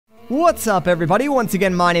What's up everybody, once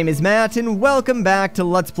again my name is Matt and welcome back to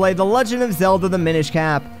Let's Play The Legend of Zelda the Minish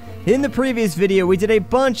Cap. In the previous video we did a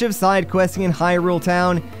bunch of side questing in Hyrule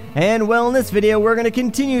Town, and well in this video we're going to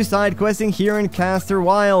continue side questing here in Castor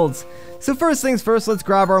Wilds. So first things first, let's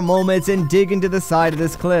grab our moments and dig into the side of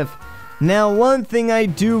this cliff. Now one thing I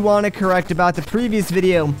do want to correct about the previous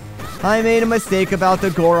video, I made a mistake about the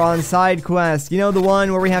Goron side quest. You know, the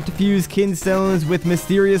one where we have to fuse kinstones with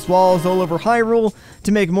mysterious walls all over Hyrule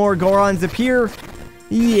to make more Gorons appear?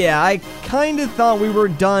 Yeah, I kinda thought we were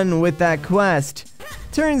done with that quest.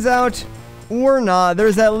 Turns out, we're not.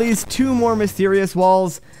 There's at least 2 more mysterious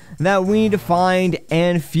walls that we need to find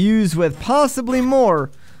and fuse with, possibly more.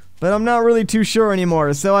 But I'm not really too sure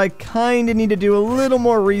anymore, so I kinda need to do a little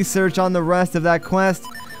more research on the rest of that quest.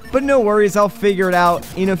 But no worries, I'll figure it out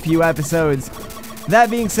in a few episodes.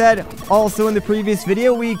 That being said, also in the previous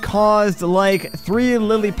video, we caused like 3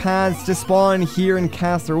 lily pads to spawn here in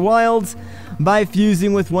Castor Wilds by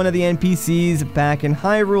fusing with one of the NPCs back in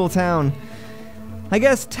Hyrule Town. I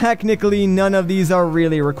guess technically none of these are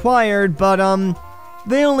really required, but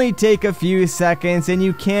they only take a few seconds and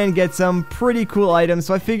you can get some pretty cool items,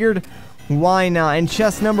 so I figured why not? In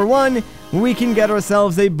chest number 1, we can get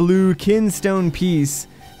ourselves a blue kinstone piece.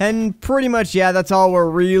 And pretty much, yeah, that's all we're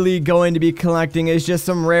really going to be collecting is just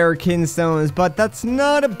some rare kinstones. But that's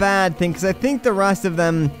not a bad thing, because I think the rest of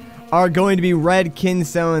them are going to be red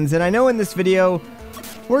kinstones. And I know in this video,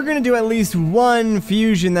 we're going to do at least one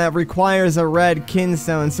fusion that requires a red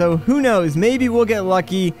kinstone. So who knows, maybe we'll get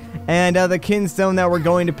lucky, and the kinstone that we're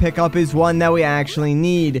going to pick up is one that we actually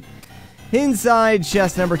need. Inside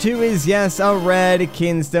chest number 2 is, yes, a red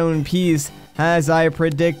kinstone piece, as I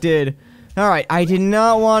predicted. Alright, I did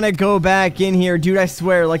not want to go back in here, dude, I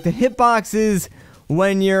swear, like, the hitboxes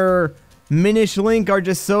when you're Minish Link are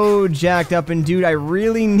just so jacked up, and dude, I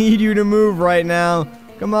really need you to move right now.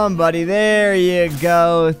 Come on, buddy, there you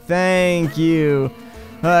go, thank you.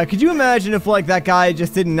 Could you imagine if, like, that guy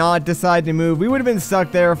just did not decide to move? We would have been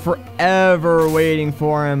stuck there forever waiting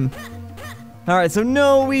for him. Alright, so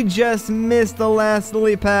no, we just missed the last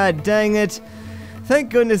lily pad, dang it.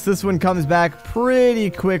 Thank goodness this one comes back pretty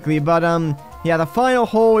quickly, but yeah, the final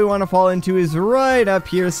hole we want to fall into is right up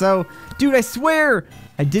here, so, dude, I swear,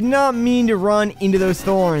 I did not mean to run into those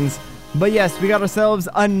thorns. But yes, we got ourselves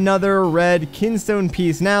another red kinstone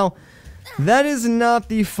piece. Now, that is not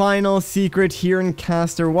the final secret here in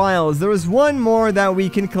Castor Wilds. There was one more that we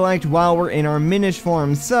can collect while we're in our Minish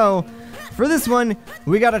form, so for this one,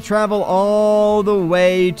 we gotta travel all the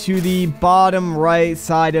way to the bottom right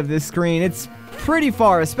side of the screen. It's pretty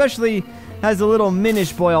far, especially as a little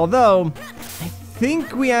Minish boy, although I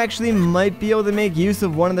think we actually might be able to make use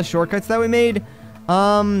of one of the shortcuts that we made.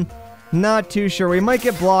 Not too sure. We might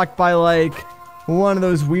get blocked by like one of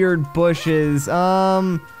those weird bushes.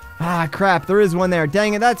 Crap, there is one there.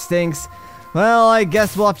 Dang it, that stinks. Well, I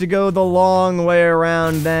guess we'll have to go the long way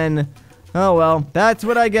around then. Oh well, that's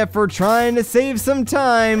what I get for trying to save some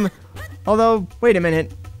time. Although, wait a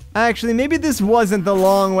minute. Actually, maybe this wasn't the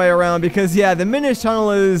long way around, because yeah, the Minish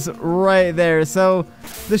tunnel is right there, so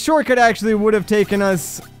the shortcut actually would have taken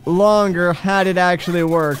us longer had it actually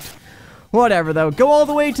worked. Whatever though, go all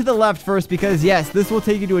the way to the left first, because yes, this will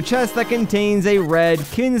take you to a chest that contains a red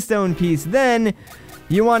kinstone piece. Then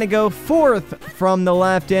you want to go forth from the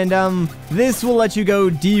left, and this will let you go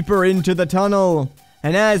deeper into the tunnel.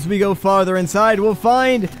 And as we go farther inside, we'll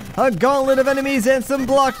find a gauntlet of enemies and some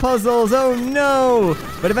block puzzles. Oh no!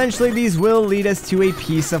 But eventually these will lead us to a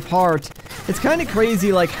piece of heart. It's kind of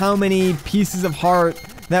crazy like how many pieces of heart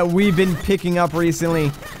that we've been picking up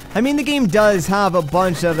recently. I mean, the game does have a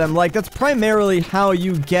bunch of them. Like, that's primarily how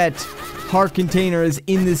you get heart containers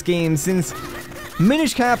in this game, since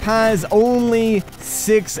Minish Cap has only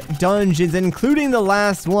 6 dungeons, including the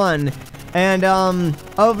last one. And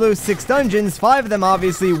of those 6 dungeons, 5 of them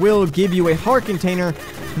obviously will give you a heart container.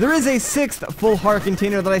 There is a 6th full heart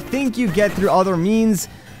container that I think you get through other means.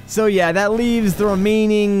 So yeah, that leaves the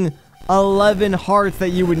remaining 11 hearts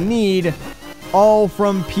that you would need, all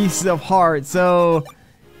from pieces of heart. So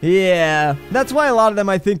yeah, that's why a lot of them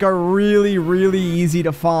I think are really, really easy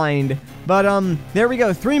to find. But there we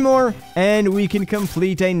go, 3 more, and we can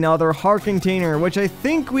complete another heart container, which I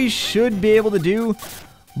think we should be able to do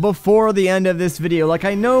before the end of this video. Like,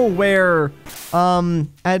 I know where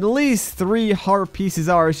at least 3 heart pieces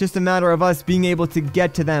are. It's just a matter of us being able to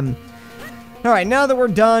get to them. Alright, now that we're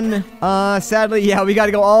done, sadly, yeah, we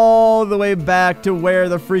gotta go all the way back to where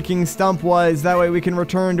the freaking stump was. That way we can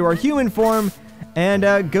return to our human form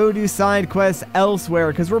and go do side quests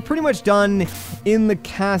elsewhere, because we're pretty much done in the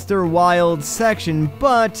Castor Wilds section.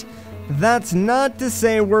 But that's not to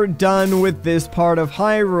say we're done with this part of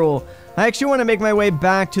Hyrule. I actually want to make my way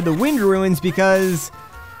back to the Wind Ruins because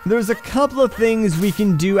there's a couple of things we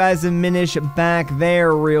can do as a Minish back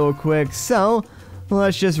there real quick. So,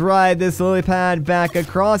 let's just ride this lily pad back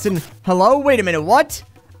across and... Hello? Wait a minute, what?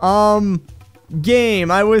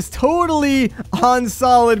 Game, I was totally on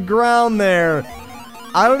solid ground there.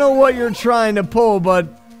 I don't know what you're trying to pull, but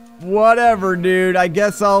whatever, dude. I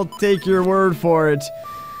guess I'll take your word for it.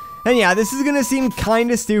 And yeah, this is gonna seem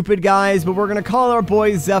kinda stupid, guys, but we're gonna call our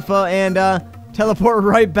boy Zephyr and teleport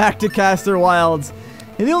right back to Castor Wilds.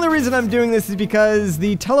 And the only reason I'm doing this is because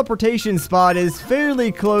the teleportation spot is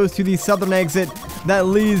fairly close to the southern exit that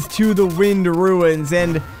leads to the Wind Ruins,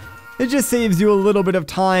 and it just saves you a little bit of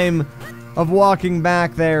time of walking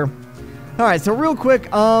back there. Alright, so real quick,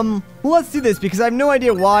 let's do this because I have no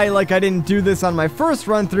idea why, like, I didn't do this on my first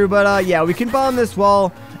run through, but yeah, we can bomb this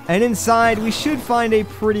wall. And inside, we should find a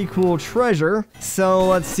pretty cool treasure. So,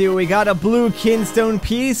 let's see what we got. A blue kinstone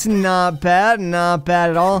piece. Not bad. Not bad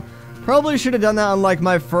at all. Probably should have done that on, like,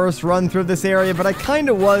 my first run through this area. But I kind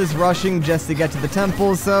of was rushing just to get to the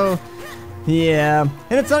temple. So, yeah.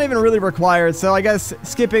 And it's not even really required. So, I guess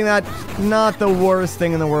skipping that, not the worst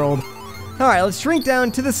thing in the world. Alright, let's shrink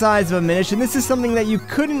down to the size of a Minish, and this is something that you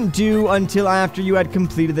couldn't do until after you had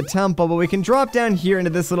completed the temple, but we can drop down here into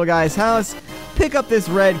this little guy's house, pick up this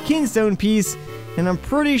red kinstone piece, and I'm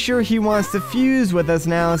pretty sure he wants to fuse with us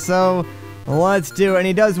now, so let's do it. And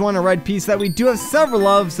he does want a red piece that we do have several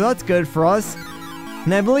of, so that's good for us.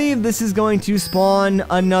 And I believe this is going to spawn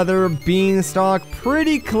another beanstalk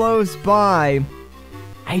pretty close by.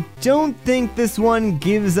 I don't think this one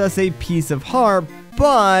gives us a piece of heart,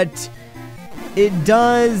 but it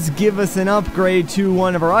does give us an upgrade to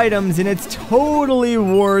one of our items, and it's totally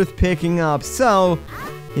worth picking up. So,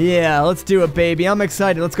 yeah, let's do it, baby. I'm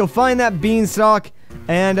excited. Let's go find that beanstalk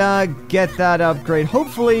and get that upgrade.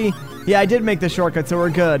 Hopefully, yeah, I did make the shortcut, so we're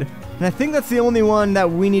good. And I think that's the only one that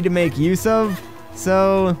we need to make use of.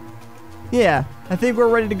 So, yeah, I think we're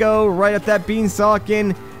ready to go right up that beanstalk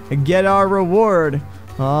and get our reward.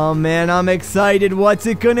 Oh man, I'm excited. What's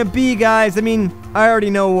it gonna be, guys? I mean, I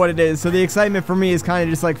already know what it is, so the excitement for me is kind of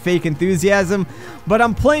just like fake enthusiasm, but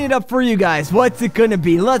I'm playing it up for you guys. What's it gonna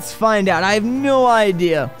be? Let's find out. I have no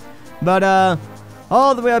idea. But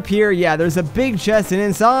all the way up here, yeah, there's a big chest, and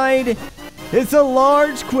inside it's a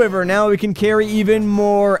large quiver. Now we can carry even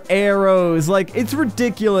more arrows. Like, it's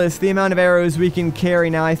ridiculous the amount of arrows we can carry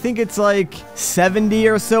now. I think it's like 70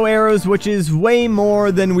 or so arrows, which is way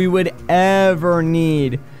more than we would ever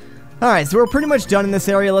need. Alright, so we're pretty much done in this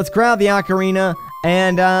area. Let's grab the ocarina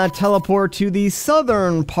and teleport to the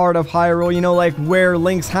southern part of Hyrule, you know, like where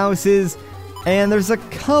Link's house is. And there's a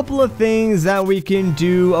couple of things that we can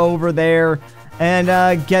do over there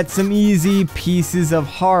and get some easy pieces of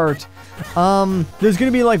heart. There's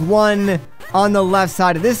gonna be like one on the left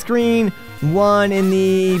side of this screen, one in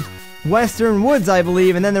the western woods, I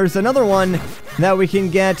believe, and then there's another one that we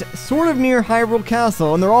can get sort of near Hyrule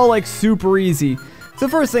Castle, and they're all like super easy. So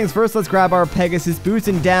first things first, let's grab our Pegasus boots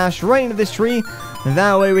and dash right into this tree.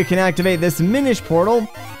 That way we can activate this Minish portal.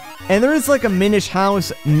 And there is like a Minish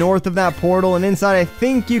house north of that portal, and inside I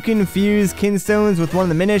think you can fuse kinstones with one of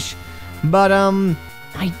the Minish. But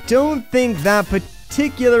I don't think that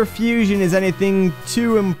particular fusion is anything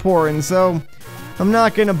too important, so I'm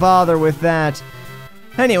not gonna bother with that.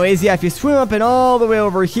 Anyways, yeah, if you swim up and all the way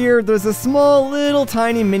over here, there's a small little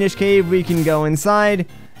tiny Minish cave we can go inside,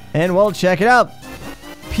 and well, check it out.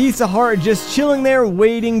 Piece of heart just chilling there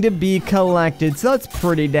waiting to be collected, so that's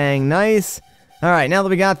pretty dang nice. Alright, now that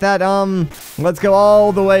we got that, let's go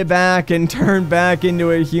all the way back and turn back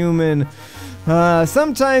into a human.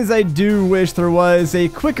 Sometimes I do wish there was a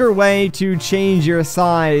quicker way to change your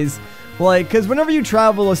size. Like, because whenever you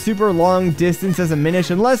travel a super long distance as a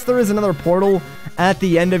Minish, unless there is another portal at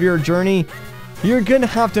the end of your journey, you're gonna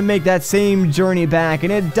have to make that same journey back,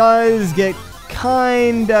 and it does get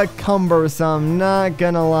kinda cumbersome, not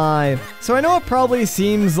gonna lie. So I know it probably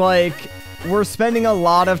seems like we're spending a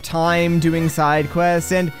lot of time doing side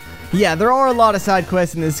quests, and yeah, there are a lot of side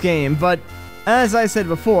quests in this game, but as I said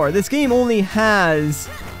before, this game only has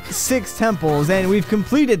 6 temples, and we've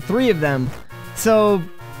completed 3 of them. So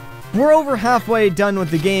we're over halfway done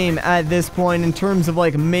with the game at this point in terms of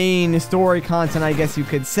like main story content, I guess you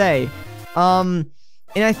could say.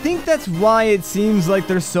 And I think that's why it seems like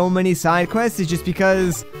there's so many side quests, is just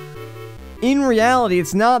because in reality,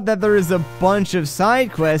 it's not that there is a bunch of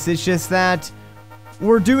side quests, it's just that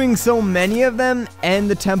we're doing so many of them and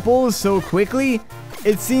the temples so quickly,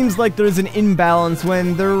 it seems like there's an imbalance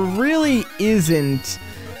when there really isn't,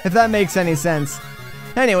 if that makes any sense.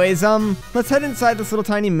 Anyways, let's head inside this little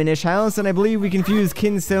tiny Minish house, and I believe we can fuse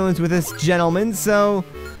kinstones with this gentleman, so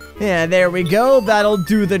yeah, there we go. That'll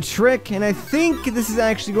do the trick, and I think this is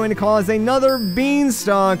actually going to cause another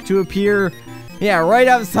beanstalk to appear, yeah, right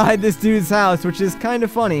outside this dude's house, which is kind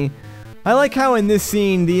of funny. I like how in this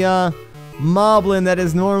scene, the, moblin that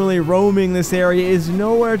is normally roaming this area is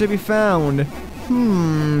nowhere to be found.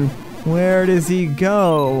 Where does he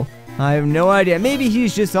go? I have no idea. Maybe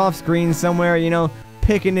he's just off screen somewhere, you know,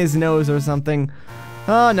 picking his nose or something.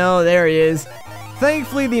 Oh no, there he is.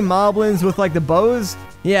 Thankfully, the moblins with like the bows,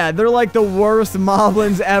 yeah, they're like the worst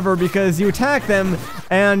moblins ever because you attack them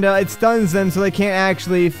and it stuns them so they can't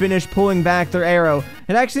actually finish pulling back their arrow.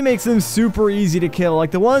 It actually makes them super easy to kill.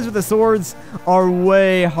 Like the ones with the swords are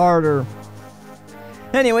way harder.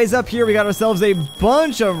 Anyways, up here we got ourselves a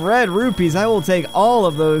bunch of red rupees. I will take all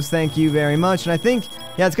of those, thank you very much. And I think,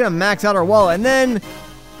 yeah, it's gonna max out our wallet. And then,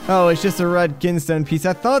 oh, it's just a red kinstone piece.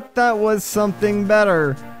 I thought that was something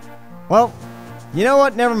better. Well, you know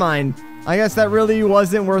what? Never mind. I guess that really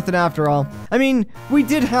wasn't worth it after all. I mean, we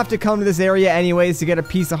did have to come to this area anyways to get a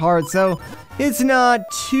piece of heart, so it's not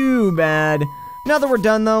too bad. Now that we're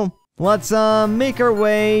done though, let's make our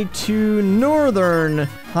way to northern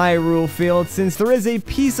Hyrule Field, since there is a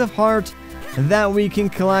piece of heart that we can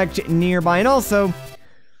collect nearby. And also,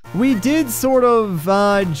 we did sort of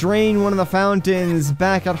drain one of the fountains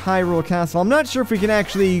back at Hyrule Castle. I'm not sure if we can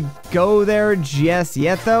actually go there just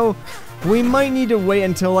yet though. We might need to wait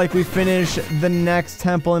until like we finish the next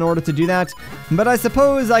temple in order to do that. But I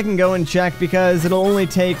suppose I can go and check because it'll only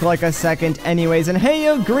take like a second anyways. And hey,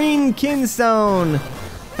 a green kinstone!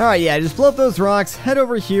 Alright, yeah, just blow up those rocks, head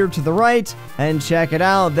over here to the right, and check it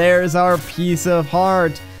out. There's our piece of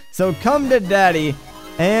heart. So come to daddy.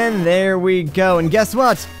 And there we go. And guess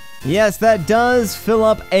what? Yes, that does fill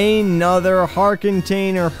up another heart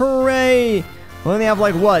container. Hooray! We only have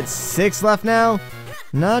like, what, 6 left now?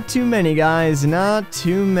 Not too many, guys. Not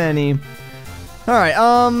too many. Alright,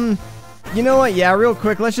 you know what? Yeah, real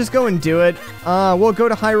quick, let's just go and do it. We'll go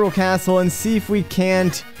to Hyrule Castle and see if we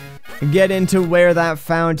can't get into where that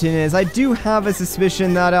fountain is. I do have a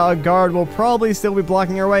suspicion that a guard will probably still be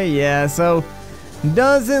blocking our way. Yeah, so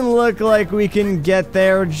doesn't look like we can get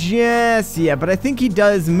there just yet, but I think he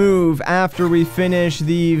does move after we finish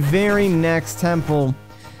the very next temple.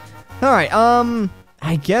 Alright,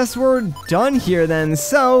 I guess we're done here then.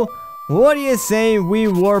 So, what do you say we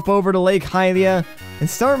warp over to Lake Hylia and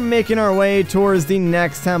start making our way towards the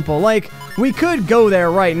next temple? Like, we could go there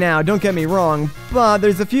right now, don't get me wrong, but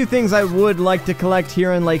there's a few things I would like to collect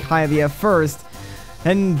here in Lake Hylia first.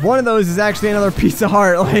 And one of those is actually another piece of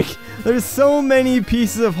heart. Like, there's so many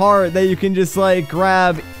pieces of heart that you can just, like,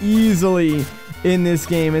 grab easily in this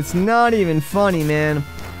game. It's not even funny, man.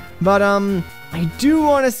 But, I do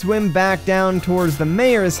want to swim back down towards the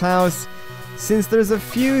mayor's house, since there's a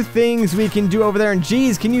few things we can do over there. And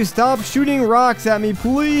geez, can you stop shooting rocks at me,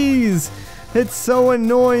 please? It's so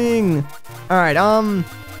annoying. Alright,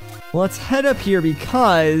 let's head up here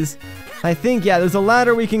because I think, yeah, there's a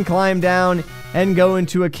ladder we can climb down and go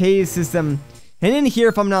into a cave system. And in here,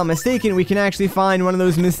 if I'm not mistaken, we can actually find one of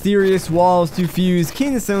those mysterious walls to fuse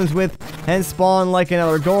kinstones with and spawn like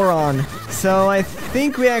another Goron. So I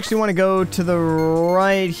think we actually want to go to the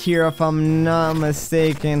right here, if I'm not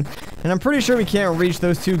mistaken. And I'm pretty sure we can't reach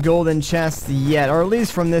those 2 golden chests yet, or at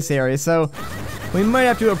least from this area. So we might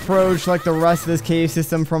have to approach like the rest of this cave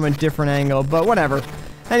system from a different angle, but whatever.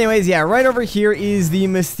 Anyways, yeah, right over here is the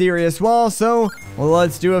mysterious wall, so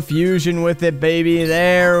let's do a fusion with it, baby.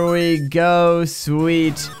 There we go,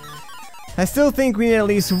 sweet. I still think we need at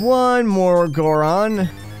least 1 more Goron.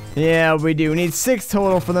 Yeah, we do. We need 6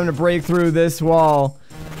 total for them to break through this wall.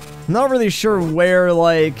 I'm not really sure where,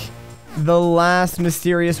 like, the last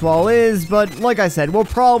mysterious wall is, but like I said, we'll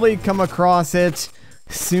probably come across it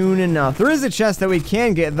soon enough. There is a chest that we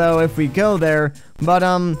can get though if we go there, but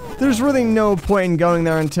there's really no point in going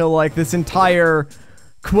there until like this entire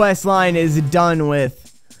quest line is done with.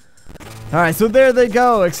 Alright, so there they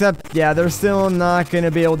go, except yeah, they're still not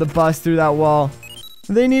gonna be able to bust through that wall.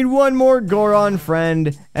 They need 1 more Goron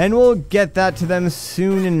friend, and we'll get that to them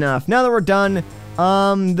soon enough. Now that we're done,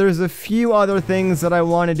 there's a few other things that I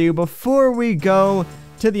want to do before we go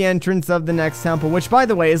to the entrance of the next temple, which by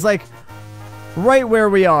the way is like right where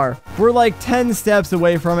we are. We're like 10 steps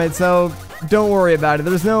away from it, so don't worry about it.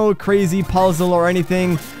 There's no crazy puzzle or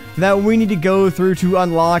anything that we need to go through to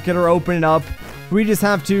unlock it or open it up. We just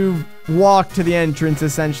have to walk to the entrance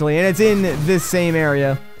essentially, and it's in this same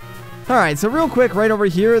area. Alright, so real quick, right over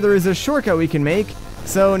here, there is a shortcut we can make.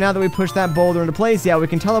 So now that we push that boulder into place, yeah, we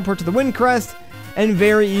can teleport to the Wind Crest and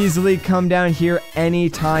very easily come down here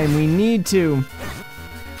anytime we need to.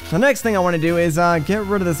 The next thing I want to do is get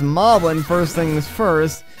rid of this moblin first things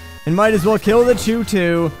first. And might as well kill the Chew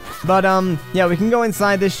too. But yeah, we can go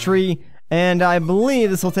inside this tree. And I believe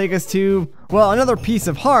this will take us to, well, another piece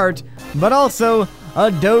of heart. But also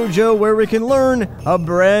a dojo where we can learn a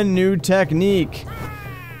brand new technique.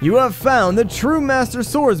 You have found the true master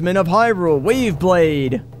swordsman of Hyrule,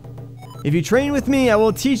 Waveblade. If you train with me, I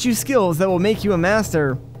will teach you skills that will make you a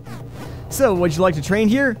master. So, would you like to train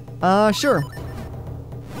here? Sure.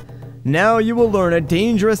 Now you will learn a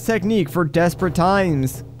dangerous technique for desperate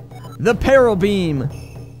times. The Peril Beam.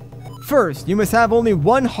 First, you must have only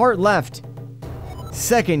one heart left.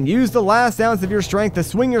 Second, use the last ounce of your strength to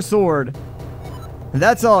swing your sword.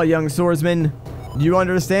 That's all, young swordsman. Do you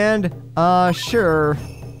understand? Sure.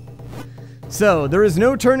 So, there is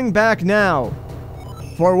no turning back now.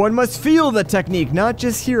 For one must feel the technique, not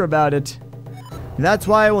just hear about it. That's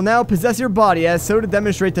why I will now possess your body as so to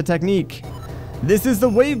demonstrate the technique. This is the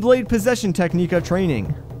Waveblade possession technique of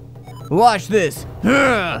training. Watch this.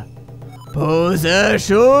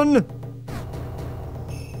 Possession.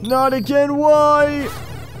 Not again, why?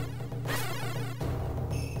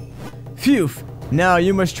 Phew. Now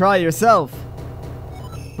you must try yourself.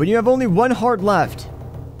 When you have only one heart left,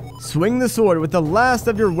 swing the sword with the last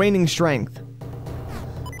of your waning strength.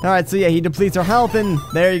 Alright, so yeah, he depletes our health, and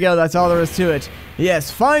there you go, that's all there is to it. Yes,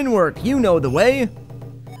 fine work, you know the way.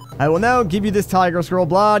 I will now give you this tiger scroll,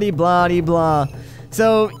 blah-de-blah-de-blah.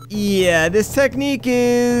 So, yeah, this technique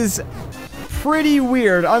is pretty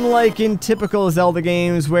weird, unlike in typical Zelda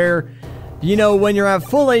games where, you know, when you're at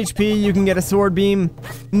full HP, you can get a sword beam.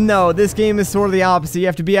 No, this game is sort of the opposite. You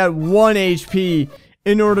have to be at 1 HP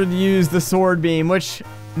in order to use the sword beam, which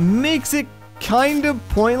makes it kind of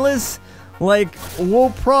pointless. Like,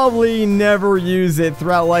 we'll probably never use it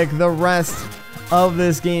throughout, like, the rest of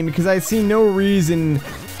this game, because I see no reason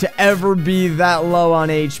to ever be that low on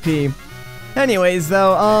HP. Anyways,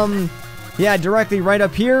 though, yeah, directly right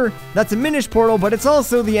up here, that's a Minish portal, but it's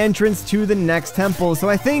also the entrance to the next temple, so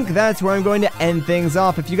I think that's where I'm going to end things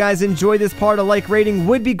off. If you guys enjoyed this part, a like rating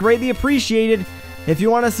would be greatly appreciated. If you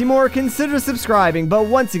want to see more, consider subscribing. But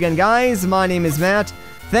once again, guys, my name is Matt.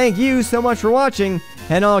 Thank you so much for watching,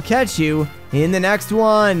 and I'll catch you in the next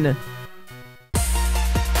one.